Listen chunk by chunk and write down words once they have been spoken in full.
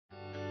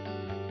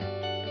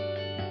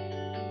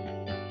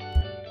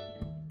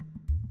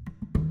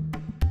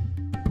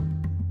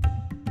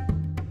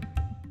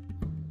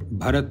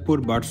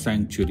Bharatpur Bird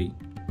Sanctuary,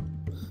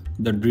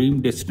 the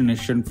dream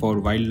destination for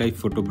wildlife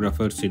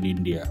photographers in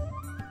India.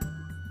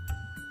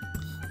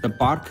 The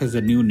park has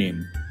a new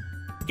name,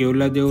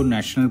 Keoladeo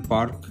National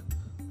Park,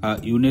 a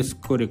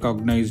UNESCO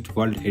recognized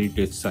World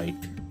Heritage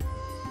Site.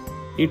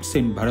 It's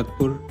in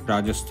Bharatpur,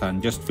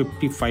 Rajasthan, just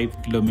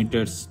 55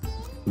 kilometers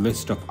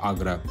west of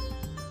Agra.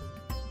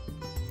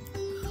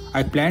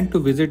 I plan to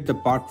visit the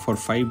park for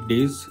 5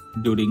 days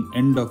during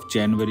end of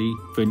January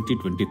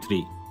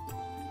 2023.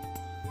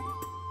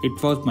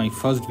 It was my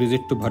first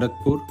visit to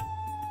Bharatpur.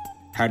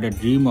 Had a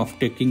dream of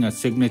taking a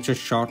signature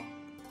shot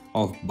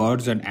of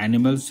birds and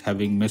animals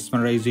having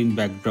mesmerizing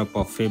backdrop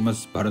of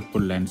famous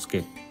Bharatpur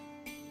landscape.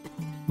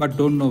 But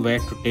don't know where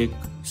to take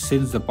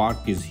since the park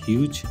is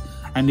huge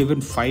and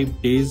even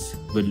 5 days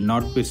will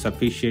not be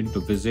sufficient to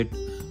visit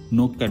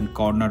nook and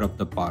corner of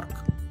the park.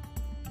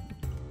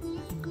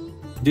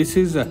 This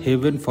is a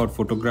haven for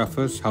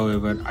photographers,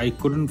 however, I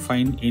couldn't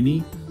find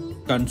any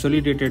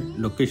consolidated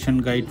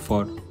location guide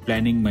for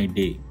planning my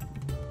day.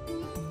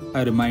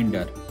 A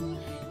reminder,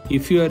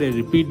 if you are a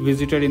repeat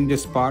visitor in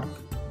this park,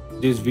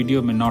 this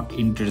video may not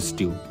interest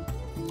you.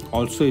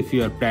 Also, if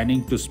you are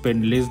planning to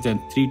spend less than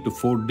 3 to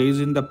 4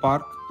 days in the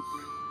park,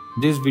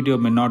 this video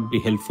may not be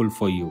helpful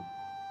for you.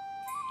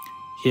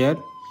 Here,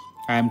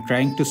 I am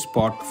trying to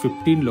spot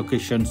 15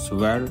 locations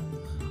where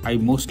I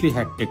mostly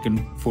had taken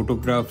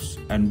photographs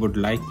and would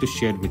like to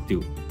share with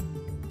you.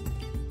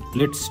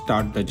 Let's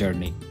start the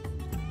journey.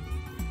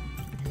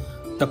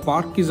 The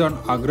park is on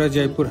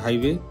Agra-Jaipur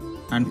highway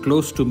and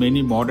close to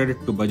many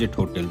moderate to budget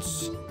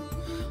hotels.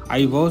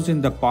 I was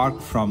in the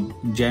park from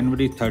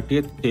January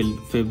 30th till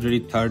February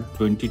 3rd,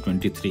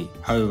 2023.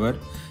 However,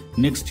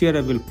 next year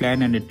I will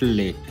plan a little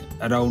late,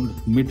 around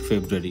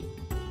mid-February.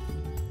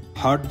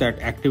 Heard that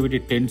activity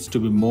tends to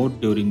be more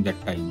during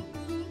that time.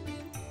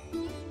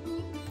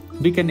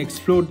 We can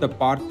explore the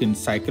park in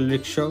cycle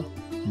rickshaw,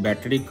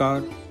 battery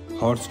car,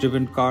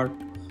 horse-driven cart,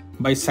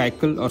 by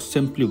cycle or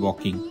simply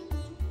walking.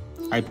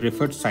 I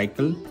prefer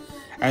cycle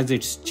as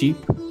it's cheap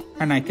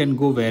and I can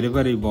go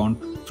wherever I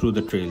want through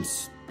the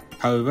trails.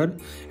 However,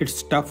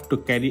 it's tough to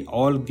carry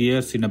all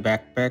gears in a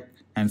backpack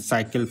and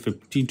cycle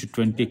 15 to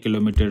 20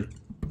 km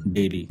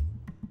daily.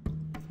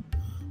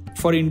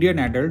 For Indian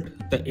adult,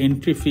 the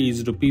entry fee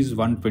is Rs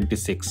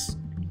 126.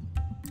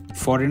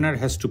 Foreigner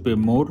has to pay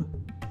more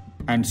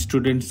and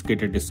students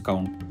get a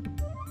discount.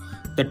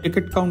 The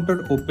ticket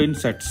counter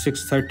opens at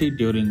 6:30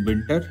 during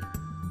winter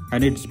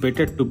and it's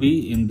better to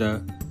be in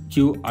the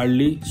queue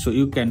early so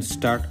you can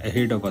start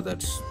ahead of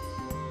others.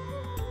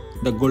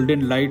 The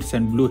golden lights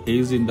and blue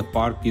haze in the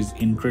park is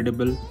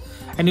incredible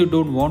and you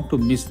don't want to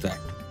miss that.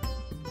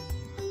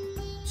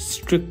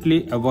 Strictly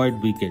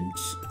avoid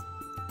weekends.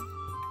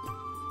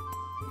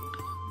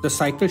 The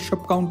cycle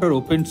shop counter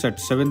opens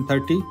at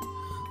 7:30,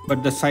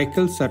 but the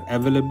cycles are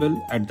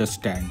available at the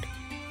stand.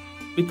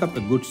 Pick up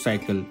a good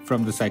cycle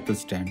from the cycle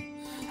stand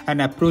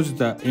and approach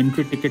the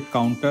entry ticket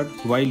counter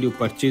while you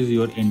purchase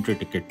your entry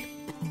ticket.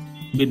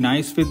 Be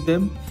nice with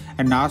them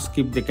and ask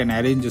if they can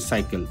arrange a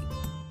cycle.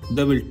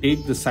 They will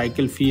take the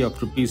cycle fee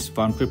of Rs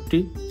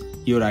 150,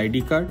 your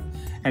ID card,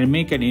 and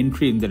make an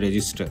entry in the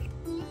register.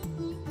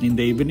 In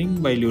the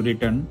evening, while you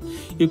return,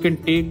 you can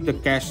take the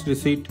cash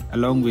receipt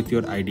along with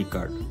your ID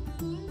card.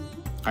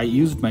 I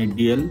used my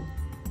DL,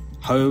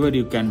 however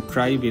you can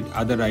try with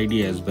other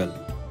ID as well.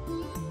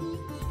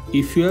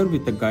 If you are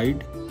with a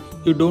guide,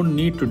 you don't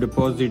need to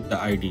deposit the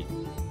ID,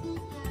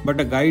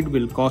 but a guide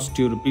will cost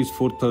you Rs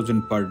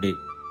 4,000 per day.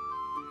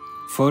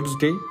 First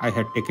day, I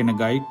had taken a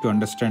guide to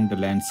understand the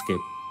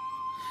landscape.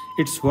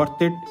 It's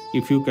worth it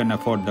if you can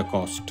afford the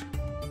cost.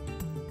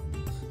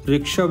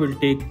 Rickshaw will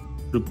take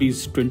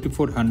Rs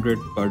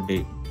 2,400 per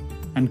day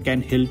and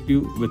can help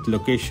you with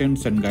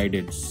locations and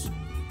guidance,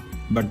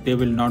 but they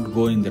will not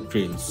go in the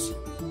trails.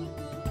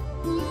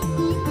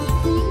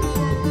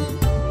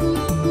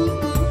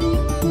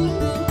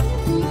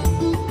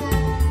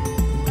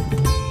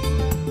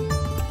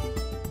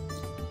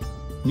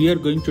 We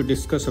are going to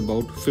discuss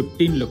about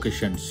 15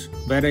 locations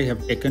where I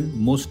have taken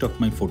most of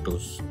my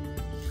photos.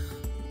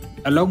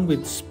 Along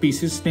with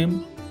species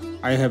name,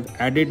 I have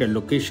added a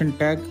location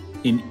tag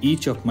in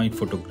each of my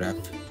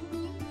photograph.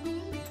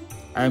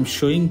 I am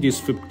showing these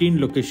 15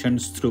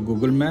 locations through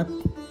Google Map.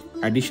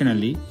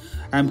 Additionally,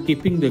 I am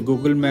keeping the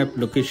Google Map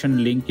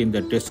location link in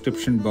the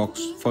description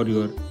box for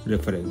your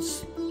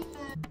reference.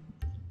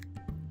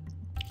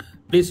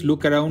 Please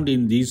look around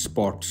in these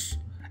spots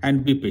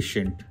and be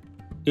patient.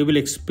 You will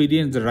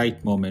experience the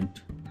right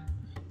moment.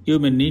 You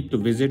may need to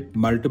visit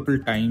multiple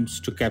times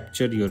to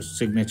capture your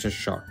signature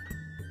shot.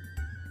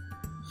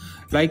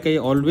 Like I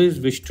always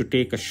wish to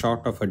take a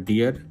shot of a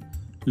deer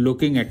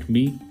looking at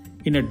me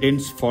in a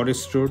dense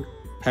forest road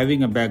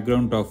having a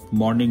background of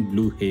morning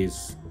blue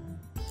haze.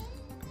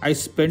 I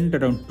spent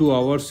around 2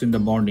 hours in the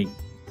morning,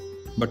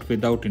 but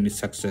without any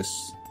success.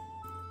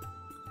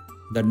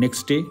 The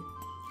next day,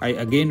 I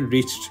again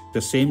reached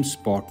the same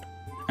spot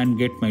and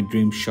get my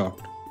dream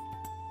shot.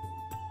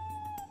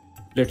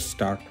 Let's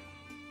start.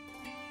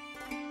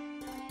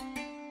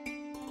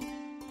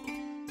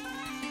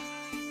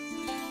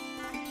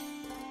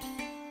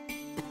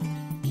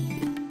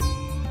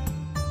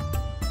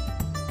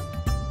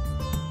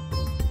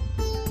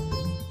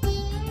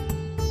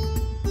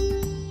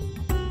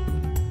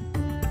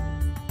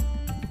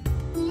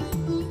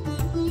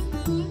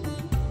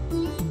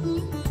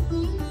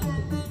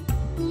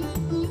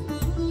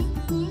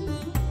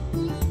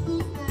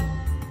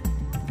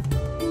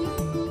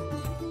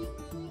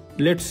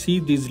 Let's see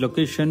these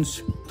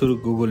locations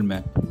through Google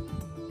Map.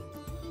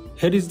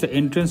 Here is the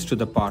entrance to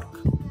the park.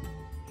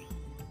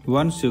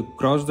 Once you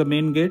cross the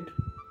main gate,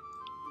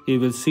 you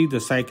will see the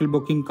cycle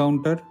booking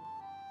counter,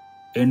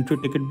 entry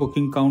ticket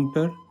booking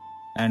counter,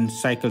 and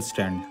cycle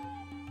stand,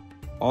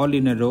 all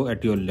in a row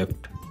at your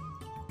left.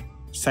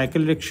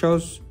 Cycle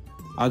rickshaws,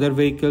 other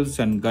vehicles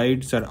and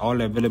guides are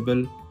all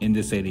available in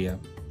this area.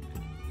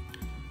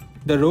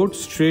 The road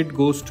straight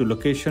goes to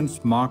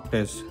locations marked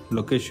as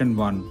Location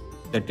 1,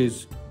 that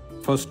is,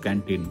 first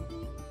canteen.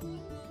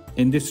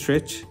 In this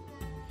stretch,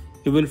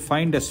 you will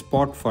find a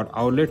spot for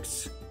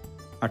outlets,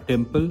 a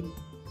temple,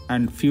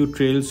 and few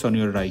trails on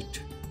your right.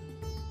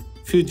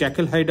 Few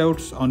jackal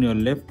hideouts on your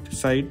left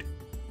side,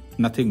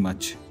 nothing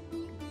much.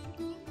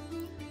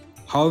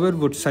 However,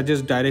 would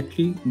suggest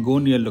directly go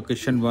near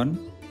Location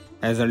 1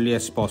 as early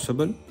as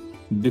possible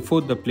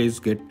before the place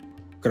gets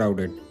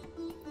crowded.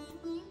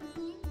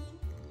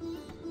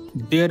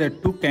 There are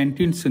 2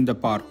 canteens in the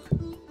park.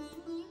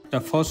 The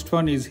first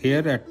one is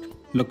here at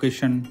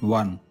Location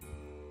 1.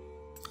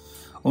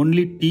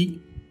 Only tea,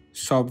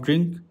 soft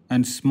drink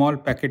and small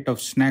packet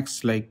of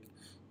snacks like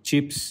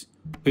chips,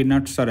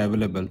 peanuts are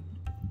available.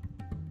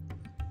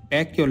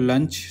 Pack your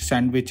lunch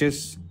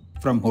sandwiches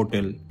from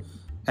hotel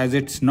as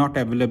it's not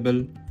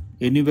available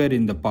anywhere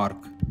in the park.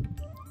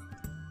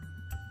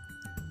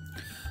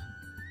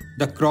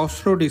 The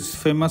crossroad is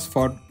famous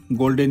for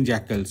golden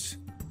jackals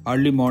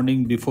early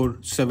morning before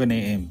 7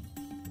 a.m.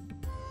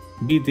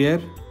 Be there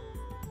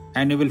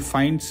and you will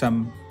find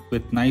some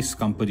with nice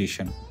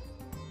composition.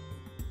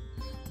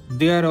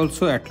 They are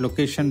also at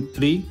Location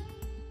 3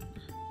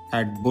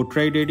 at boat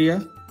ride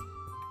area,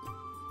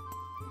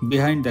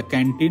 behind the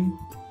canteen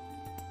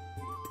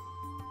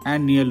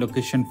and near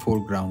Location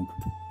 4 ground.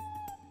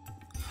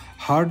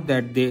 Heard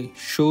that they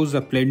shows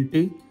a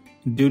plenty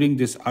during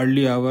this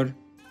early hour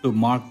to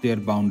mark their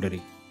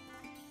boundary.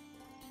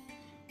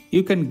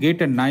 You can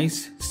get a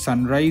nice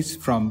sunrise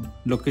from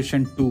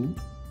Location 2,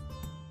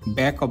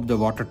 back of the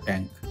water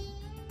tank.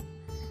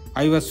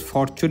 I was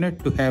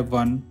fortunate to have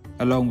one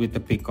along with a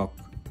peacock.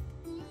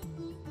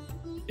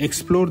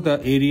 Explore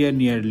the area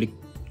near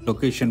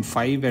Location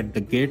 5 at the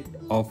gate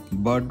of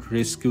Bird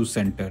Rescue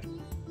Center.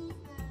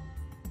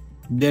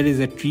 There is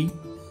a tree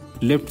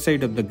left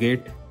side of the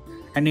gate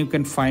and you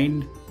can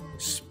find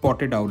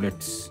spotted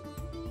owlets.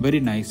 Very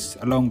nice,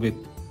 along with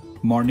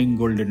morning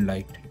golden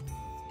light.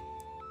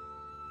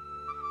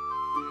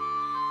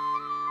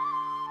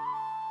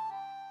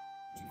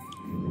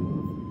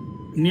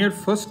 Near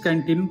first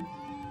canteen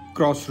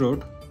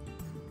crossroad,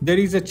 there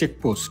is a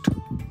checkpost.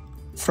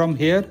 From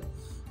here,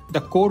 the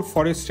core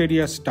forest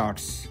area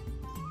starts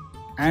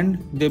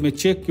and they may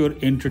check your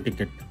entry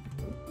ticket.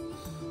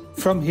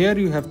 From here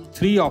you have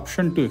 3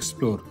 options to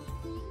explore.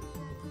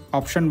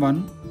 Option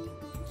 1,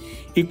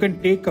 you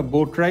can take a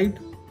boat ride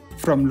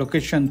from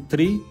Location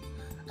 3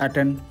 at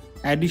an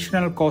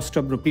additional cost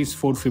of Rs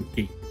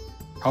 450.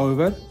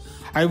 However,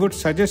 I would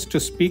suggest to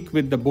speak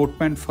with the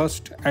boatman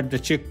first at the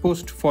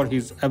checkpost for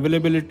his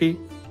availability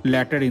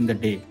later in the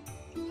day.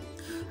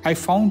 I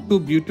found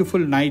 2 beautiful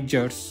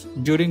nightjars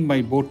during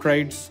my boat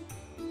rides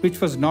which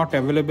was not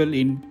available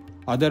in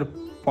other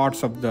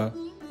parts of the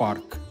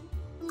park.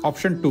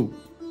 Option 2,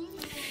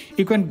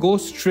 you can go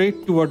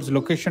straight towards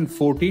Location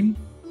 14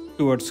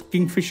 towards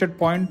Kingfisher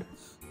Point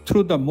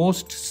through the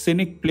most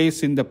scenic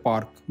place in the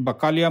park,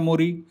 Bakalia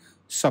Mori,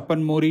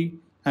 Sapan Mori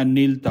and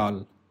Nil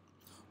Tal.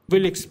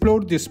 We'll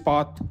explore this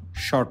path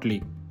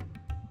shortly.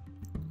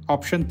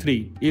 Option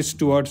 3 is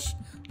towards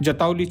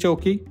Jatauli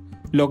Chowki,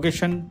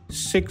 Location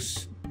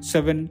 6,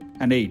 7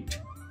 and 8.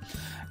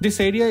 This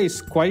area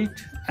is quiet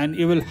and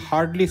you will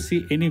hardly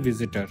see any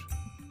visitor.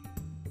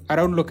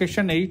 Around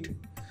Location 8,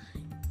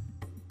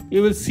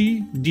 you will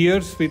see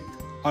deers with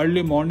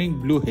early morning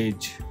blue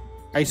hedge.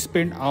 I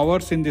spent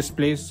hours in this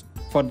place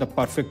for the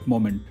perfect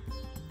moment.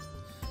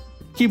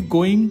 Keep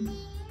going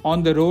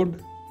on the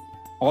road,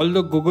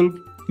 although Google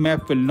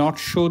Map will not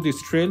show this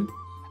trail,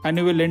 and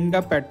you will end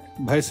up at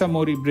Bhaisa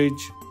Mori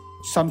Bridge,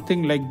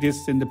 something like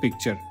this in the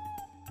picture.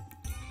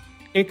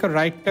 Take a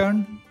right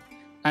turn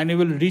and you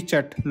will reach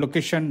at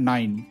Location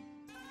 9.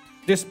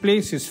 This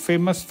place is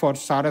famous for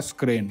Saras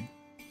crane.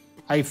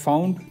 I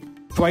found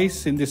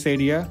twice in this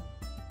area,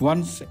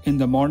 once in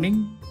the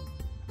morning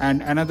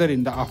and another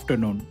in the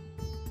afternoon.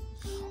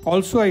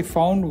 Also, I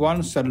found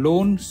once a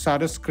lone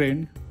Saras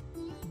crane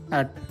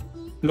at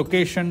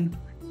Location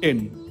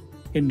 10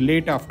 in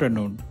late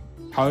afternoon.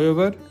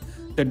 However,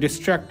 the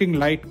distracting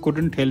light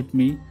couldn't help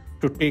me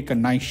to take a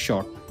nice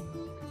shot.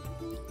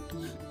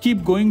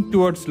 Keep going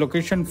towards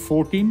Location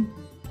 14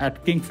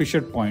 at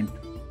Kingfisher Point.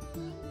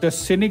 The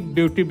scenic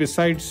beauty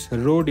besides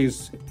road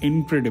is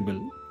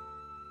incredible.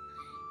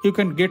 You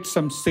can get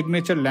some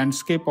signature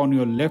landscape on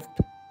your left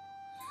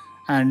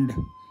and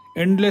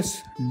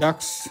endless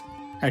ducks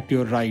at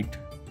your right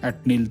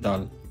at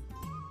Niltal.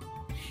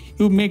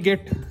 You may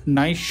get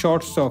nice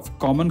shots of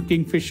common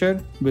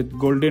kingfisher with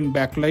golden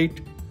backlight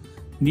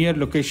near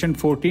Location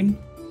 14.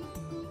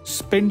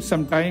 Spend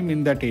some time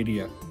in that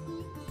area.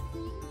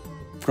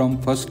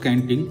 From first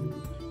canteen,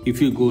 If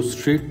you go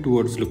straight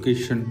towards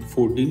location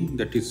 14,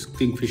 that is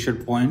Kingfisher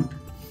Point,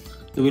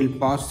 you will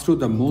pass through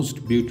the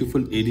most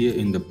beautiful area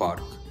in the park.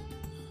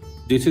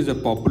 This is a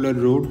popular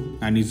road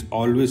and is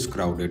always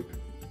crowded.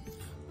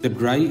 The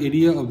dry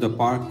area of the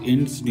park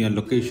ends near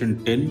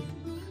location 10,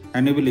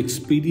 and you will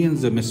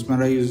experience the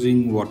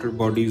mesmerizing water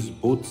bodies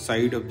both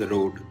sides of the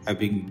road,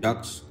 having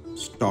ducks,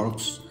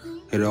 storks,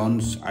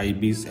 herons,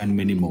 ibis and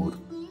many more.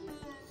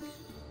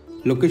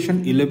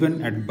 Location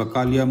 11 at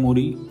Bakalia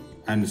Mori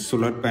and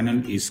solar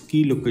panel is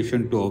key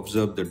location to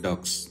observe the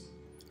ducks.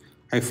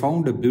 I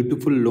found a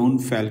beautiful lone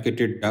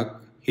falcated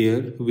duck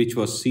here which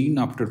was seen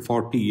after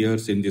 40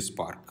 years in this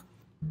park.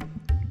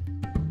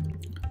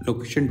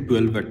 Location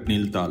 12 at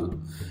Niltal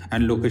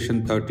and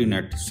location 13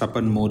 at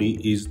Sapan Mori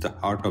is the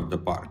heart of the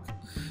park,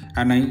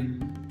 and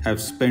I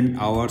have spent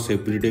hours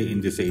every day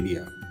in this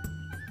area.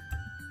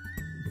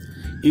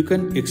 You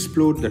can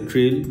explore the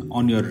trail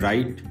on your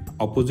right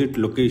opposite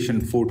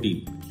location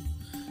 14.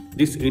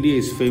 This area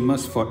is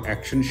famous for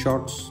action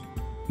shots,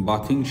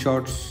 bathing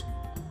shots.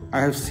 I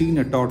have seen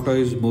a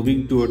tortoise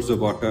moving towards the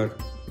water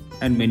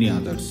and many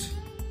others.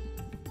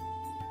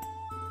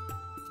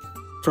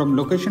 From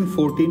location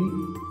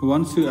 14,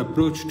 once you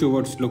approach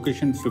towards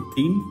location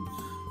 15,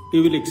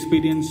 you will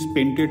experience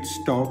painted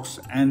storks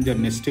and their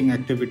nesting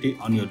activity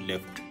on your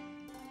left.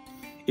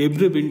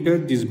 Every winter,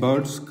 these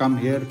birds come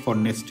here for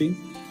nesting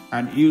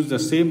and use the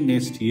same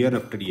nest year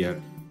after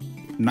year.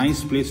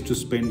 Nice place to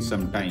spend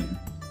some time.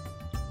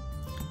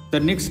 The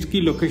next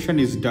key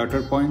location is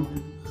Darter Point,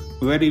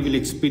 where you will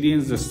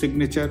experience the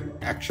signature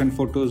action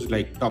photos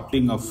like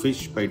toppling of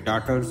fish by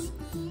darters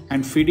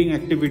and feeding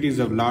activities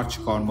of large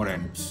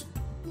cormorants.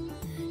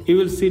 You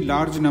will see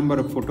large number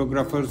of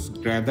photographers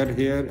gather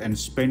here and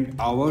spend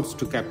hours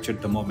to capture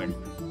the moment.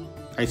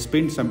 I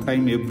spend some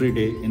time every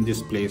day in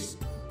this place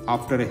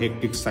after a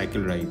hectic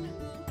cycle ride.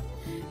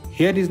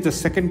 Here is the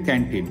second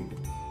canteen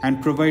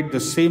and provide the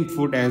same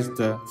food as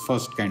the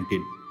first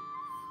canteen.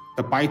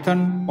 The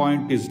Python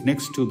Point is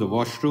next to the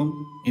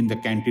washroom in the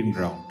canteen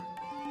ground.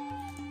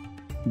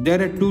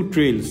 There are two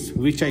trails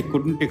which I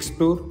couldn't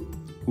explore,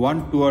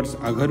 one towards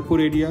Agharpur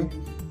area,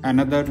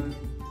 another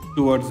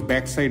towards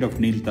backside of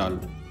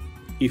Niltal.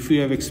 If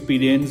you have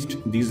experienced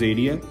this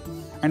area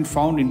and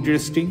found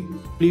interesting,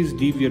 please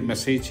leave your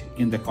message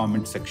in the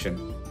comment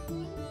section.